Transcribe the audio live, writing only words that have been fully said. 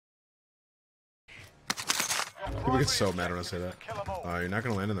People get so mad when I say that. You're not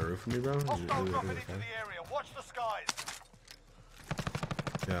gonna land on the roof with me, bro?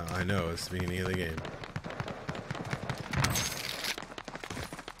 Yeah, I know. It's the beginning of the game.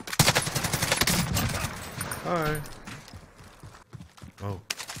 Hi. Oh.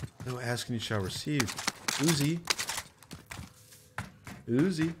 No asking you shall receive. Uzi.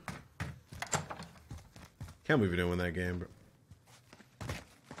 Uzi. Can't believe we didn't win that game, bro.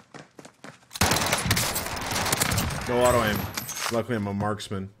 No auto aim. Luckily, I'm a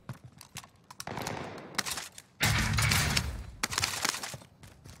marksman.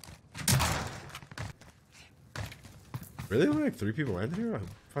 Really? Only like 3 people landed here? I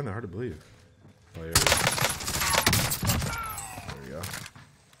find that hard to believe. Oh, yeah. There we go.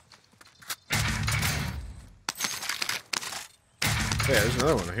 Yeah, there's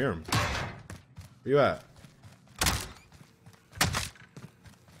another one. I hear him. Where you at?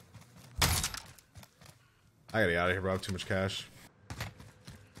 I gotta get out of here, bro. I have too much cash.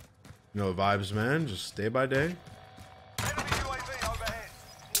 You know the vibes, man. Just day by day.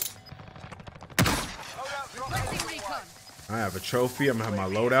 I have a trophy. I'm gonna have my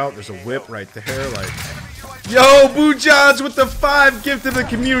loadout. There's a whip right there. Like, yo, Boojaj with the 5 gift to the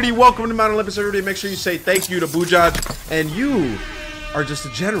community. Welcome to Mount Olympus, everybody. Make sure you say thank you to Boojaj. And you are just a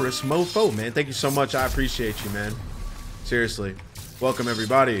generous mofo, man. Thank you so much. I appreciate you, man. Seriously. Welcome,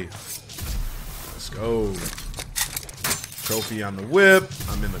 everybody. Let's go. Trophy on the whip.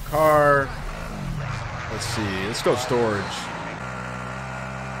 I'm in the car. Let's see. Let's go storage.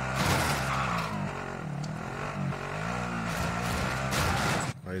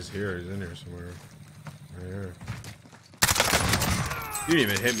 Oh, he's here. He's in here somewhere. Right here. You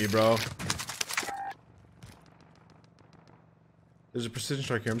didn't even hit me, bro. There's a precision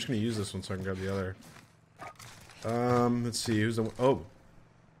strike here. I'm just gonna use this one so I can grab the other. Let's see. Who's the? Oh.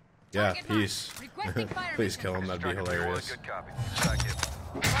 Yeah, peace. Please kill him, that'd be hilarious. I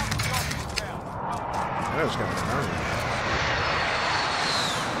just got down.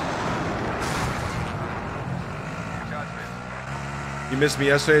 You missed me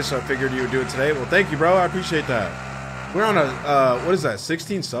yesterday, so I figured you would do it today. Well, thank you, bro. I appreciate that. We're on a, what is that,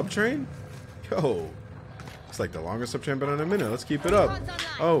 16 sub train? Yo. It's like the longest sub train been in a minute. Let's keep it up.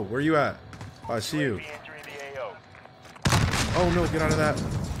 Oh, where you at? Oh, I see you. Oh, no, get out of that.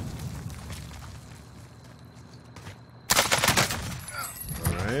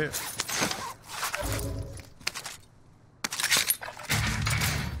 Alright.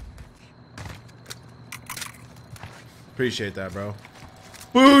 Appreciate that, bro.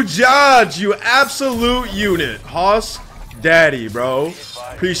 Boojaj, you absolute unit. Hoss Daddy, bro.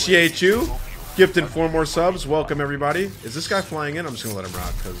 Appreciate you. Gifted 4 more subs. Welcome, everybody. Is this guy flying in? I'm just gonna let him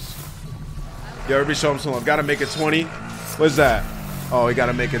rock, because... Yeah, everybody show him some love. Gotta make it 20. What's that? Oh, we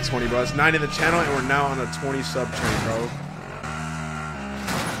gotta make it 20, bro. It's 9 in the channel, and we're now on a 20 sub train, bro.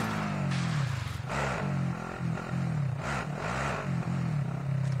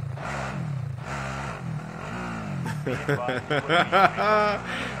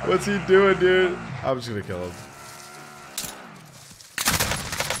 What's he doing, dude? I'm just gonna kill him.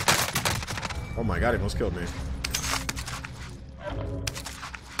 Oh my god, he almost killed me.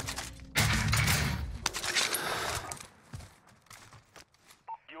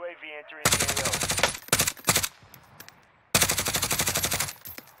 UAV entering the AO.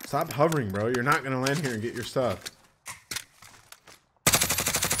 Stop hovering, bro. You're not gonna land here and get your stuff.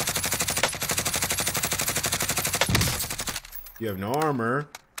 You have no armor.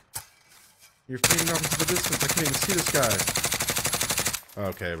 You're fading off into the distance. I can't even see this guy.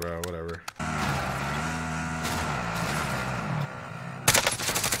 Okay, bro. Whatever.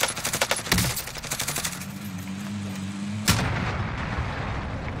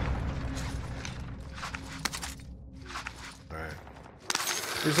 Alright.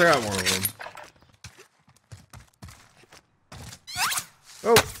 At least I got one of them.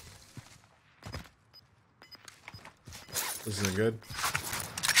 Oh! This isn't good.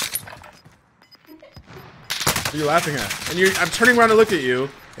 What are you laughing at? And I'm turning around to look at you,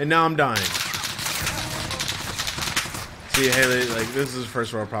 and now I'm dying. See, Haley, like, this is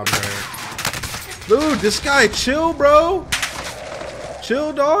first world problem right here. Dude, this guy, chill, bro.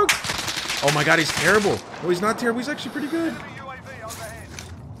 Chill, dog. Oh my god, he's terrible. Oh, he's not terrible. He's actually pretty good.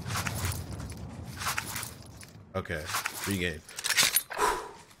 Okay, regame.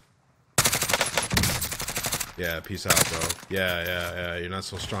 Yeah, peace out, bro. Yeah. You're not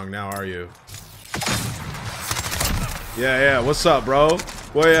so strong now, are you? Yeah. What's up, bro?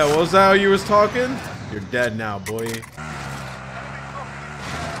 Well, yeah, what was that how you was talking? You're dead now, boy.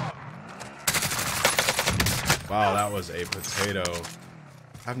 Wow, that was a potato.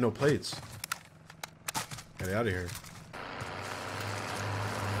 I have no plates. Get out of here.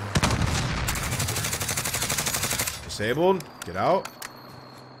 Disabled. Get out.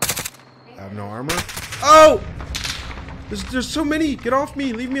 I have no armor. Oh! There's so many. Get off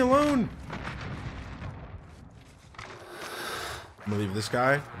me. Leave me alone. I'm gonna leave this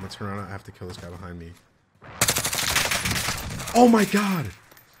guy. I'm gonna turn around. I have to kill this guy behind me. Oh my god.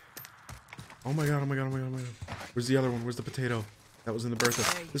 Oh my god. Oh my god. Oh my god. Oh my god. Where's the other one? Where's the potato? That was in the Bertha.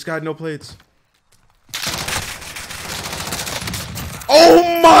 This guy had no plates.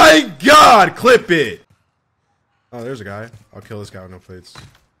 Oh my god! Clip it! Oh, there's a guy. I'll kill this guy with no plates.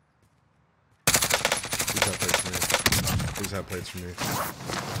 Please have plates for me. Please have plates for me.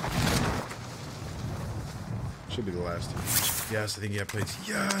 Should be the last team. Yes, I think he had plates.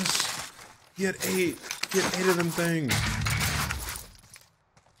 Yes! He had 8. He had 8 of them things.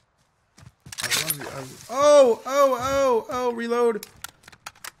 I love you. Oh, reload.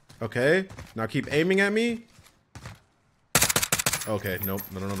 Okay, now keep aiming at me. Okay, nope.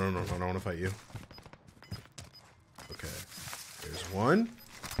 No, I don't want to fight you. Okay, there's one.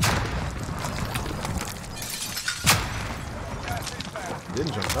 He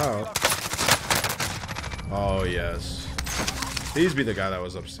didn't jump out. Oh, yes. Please be the guy that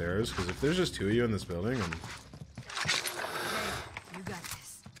was upstairs, because if there's just 2 of you in this building, You got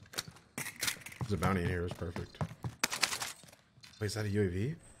this. There's a bounty in here. It's perfect. Wait, is that a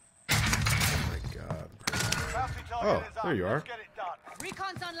UAV? Oh my god. Oh, there you are.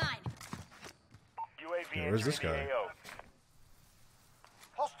 Recon's online. Yeah, where's this guy?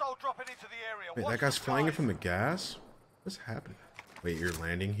 Hostile dropping into the area. Wait, that guy's flying it from the gas? What's happening? Wait, you're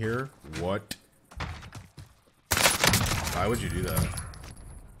landing here? What? Why would you do that?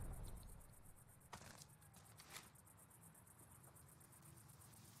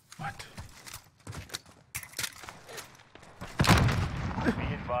 What?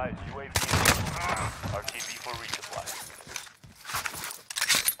 Be advised, UAV RTB for resupply.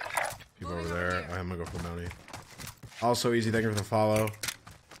 People over there. I'm gonna go for the bounty. Also easy, thank you for the follow.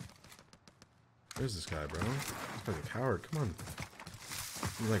 Where's this guy, bro? This guy's a coward. Come on.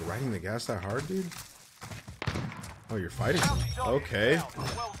 You like riding the gas that hard, dude? Oh, you're fighting. Okay.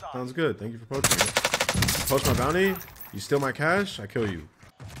 Sounds good. Thank you for poaching me. Poach my bounty. You steal my cash. I kill you.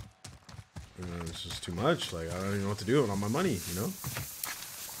 It's just too much. Like, I don't even know what to do with all my money, you know?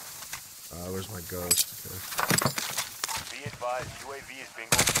 Where's my ghost? Okay. Be advised, UAV is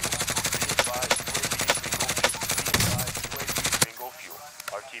bingo fuel. Be advised, UAV is bingo fuel.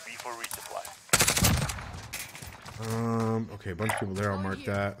 RTB for resupply. Okay, a bunch of people there. I'll mark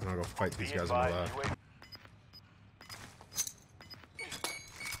that, and I'll go fight these guys on the left.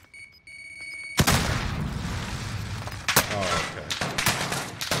 Oh, okay.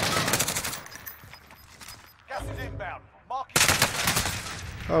 Gas is inbound. Marking.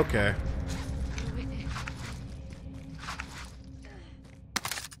 Okay.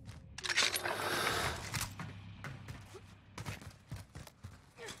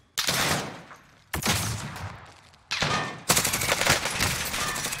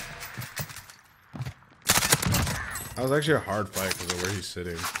 That was actually a hard fight because of where he's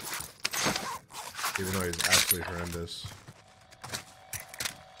sitting. Even though he's absolutely horrendous.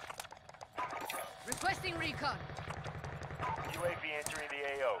 Requesting recon. UAV entering the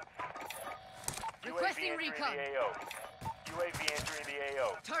AO. Requesting recon. UAV entering the AO.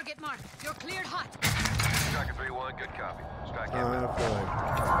 Target marked. You're cleared hot. Striker 3-1, good copy. Strike I inbound. feel like...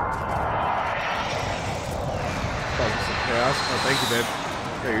 Causing some chaos. Oh, thank you, babe.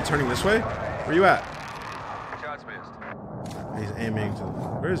 Okay, you're turning this way? Where you at? Shots missed. He's aiming to...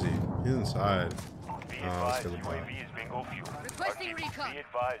 Where is he? He's inside. Be Oh, advised, it's 'cause of UAV is bingo fuel. Requesting recon. Be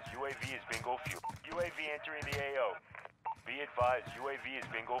advised, UAV is bingo fuel. UAV entering the AO. Be advised, UAV is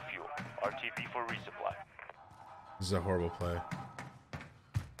bingo fuel. RTB for resupply. This is a horrible play.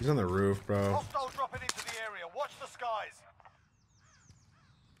 He's on the roof, bro. Hostile dropping into the area. Watch the skies.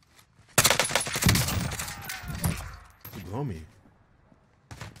 You blow me.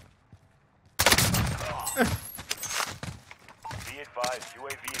 Be advised,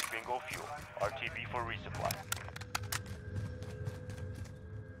 UAV is bingo fuel. RTB for resupply.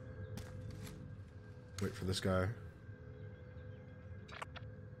 Wait for this guy.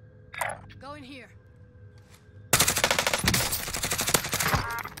 Go in here.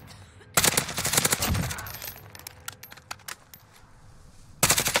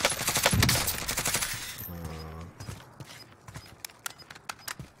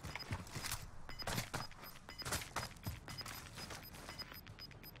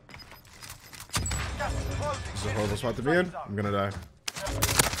 Closing. This is a horrible spot to be in. I'm gonna die.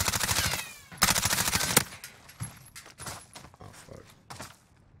 Oh, fuck.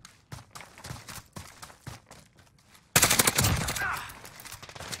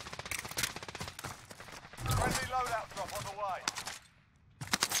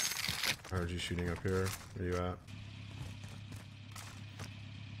 you shooting up here? Where you at?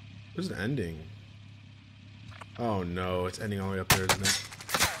 Where's it ending? Oh no, it's ending all the way up there, isn't it?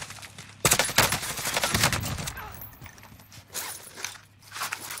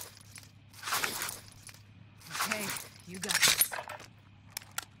 Okay, you got this.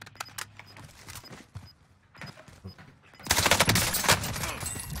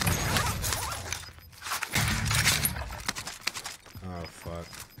 Oh fuck.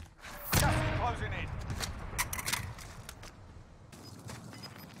 Closing in.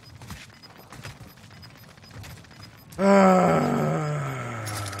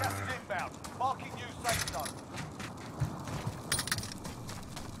 Gas is inbound. Marking new safe zone.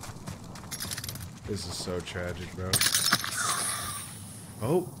 This is so tragic, bro.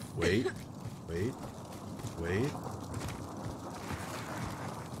 Oh, wait. Wait. Wait.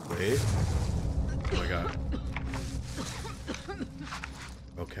 Wait. Oh my god.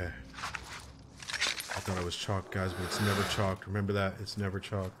 Okay. I thought it was chalk, guys, but it's never chalked. Remember that. It's never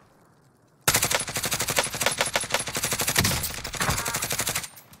chalked.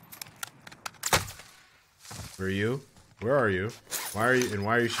 Where are you? Where are you? Why are you? And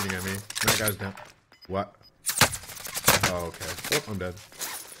why are you shooting at me? That guy's down. What? Oh, okay. Oh, I'm dead.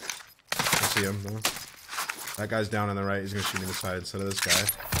 I see him. No. That guy's down on the right. He's gonna shoot me in the side instead of this guy.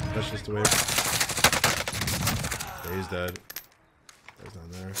 That's just the way. Okay, he's dead. Guy's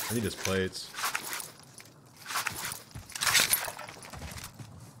down there. I need his plates.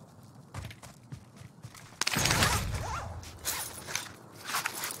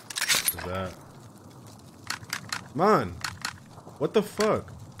 What's that? Come on. What the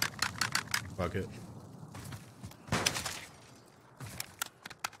fuck? Fuck it.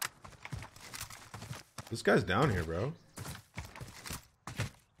 This guy's down here, bro.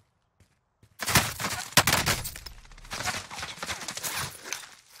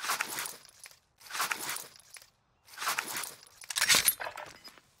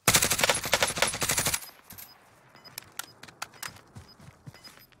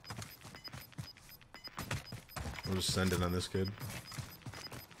 We'll just send it on this kid.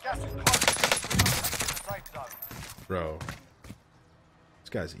 Gas is closing in. Safe zone. Bro. This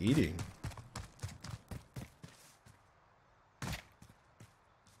guy's eating.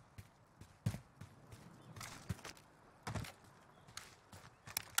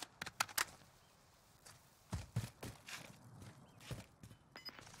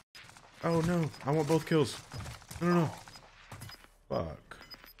 Oh no, I want both kills. No. Fuck.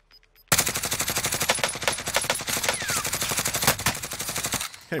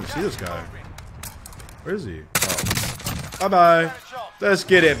 Can't even see this guy. Where is he? Oh. Bye-bye. Let's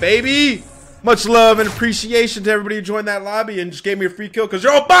get it, baby. Much love and appreciation to everybody who joined that lobby and just gave me a free kill because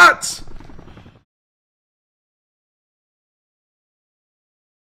you're all bots.